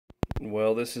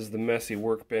Well, this is the messy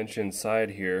workbench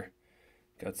inside here.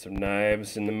 Got some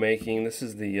knives in the making. This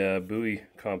is the Bowie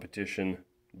competition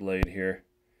blade here.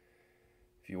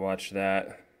 If you watch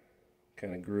that,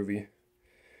 kind of groovy.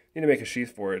 Need to make a sheath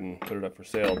for it and put it up for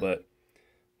sale, but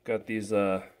got these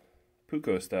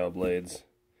Puukko style blades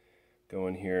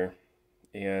going here.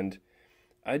 And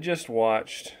I just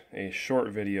watched a short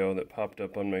video that popped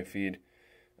up on my feed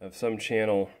of some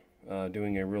channel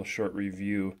doing a real short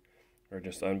review, or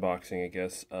just unboxing, I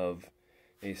guess, of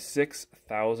a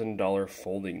 $6,000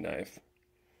 folding knife.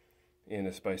 And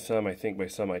it's by some, I think by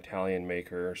some Italian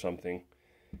maker or something.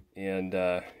 And,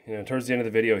 you know, towards the end of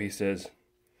the video, he says,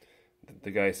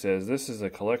 the guy says, "This is a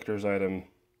collector's item.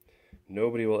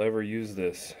 Nobody will ever use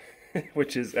this,"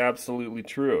 which is absolutely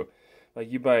true. Like,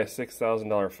 you buy a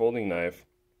 $6,000 folding knife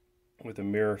with a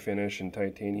mirror finish and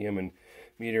titanium and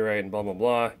meteorite and blah, blah,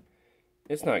 blah.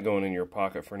 It's not going in your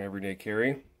pocket for an everyday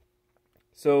carry.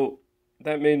 So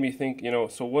that made me think, you know,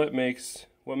 so what makes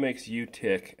you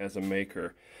tick as a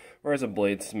maker, or as a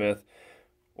bladesmith,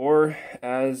 or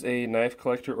as a knife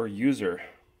collector or user?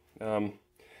 You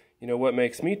know, what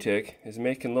makes me tick is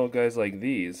making little guys like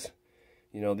these.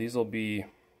 You know, these will be,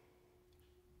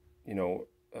 you know,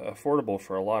 affordable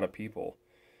for a lot of people.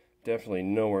 Definitely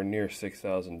nowhere near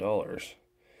 $6,000.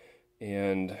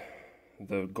 And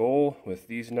the goal with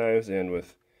these knives, and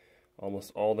with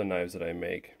almost all the knives that I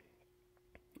make,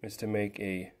 is to make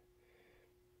a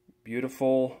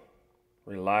beautiful,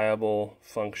 reliable,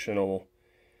 functional,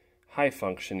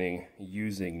 high-functioning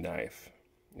using knife.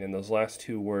 And those last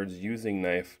two words, using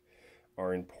knife,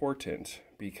 are important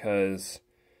because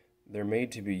they're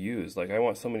made to be used. Like, I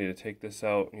want somebody to take this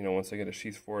out, you know, once I get a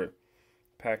sheath for it,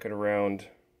 pack it around,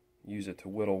 use it to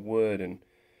whittle wood and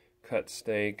cut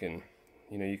steak, and,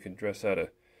 you know, you could dress out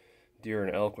a deer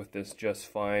and elk with this just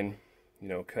fine. You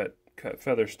know, cut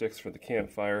feather sticks for the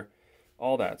campfire,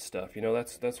 all that stuff. You know,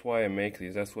 that's why I make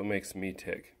these. That's what makes me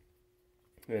tick.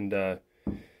 And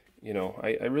you know,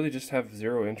 I really just have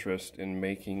zero interest in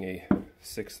making a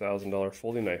 $6,000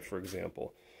 folding knife, for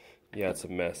example. Yeah, it's a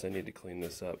mess. I need to clean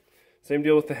this up. Same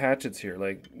deal with the hatchets here.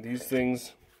 Like, these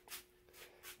things,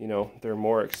 you know, they're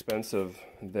more expensive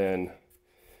than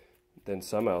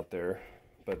some out there,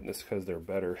 but it's because they're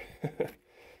better.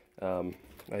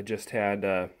 I just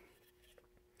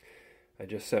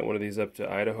sent one of these up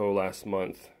to Idaho last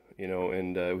month, you know,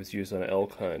 and it was used on an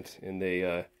elk hunt, and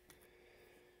they,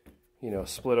 you know,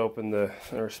 split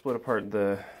apart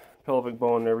the pelvic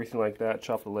bone and everything like that,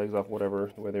 chopped the legs off,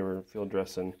 whatever, the way they were field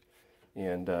dressing,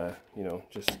 and, you know,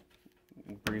 just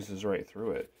breezes right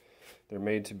through it. They're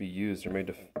made to be used. They're made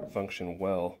to function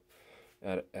well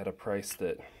at a price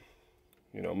that,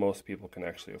 you know, most people can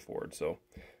actually afford. So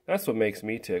that's what makes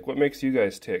me tick. What makes you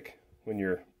guys tick when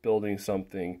you're building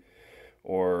something,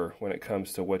 or when it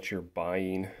comes to what you're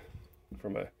buying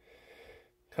from a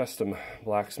custom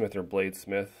blacksmith or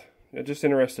bladesmith? I'm just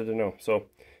interested to know. So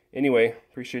anyway,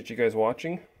 appreciate you guys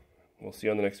watching. We'll see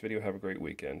you on the next video. Have a great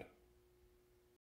weekend.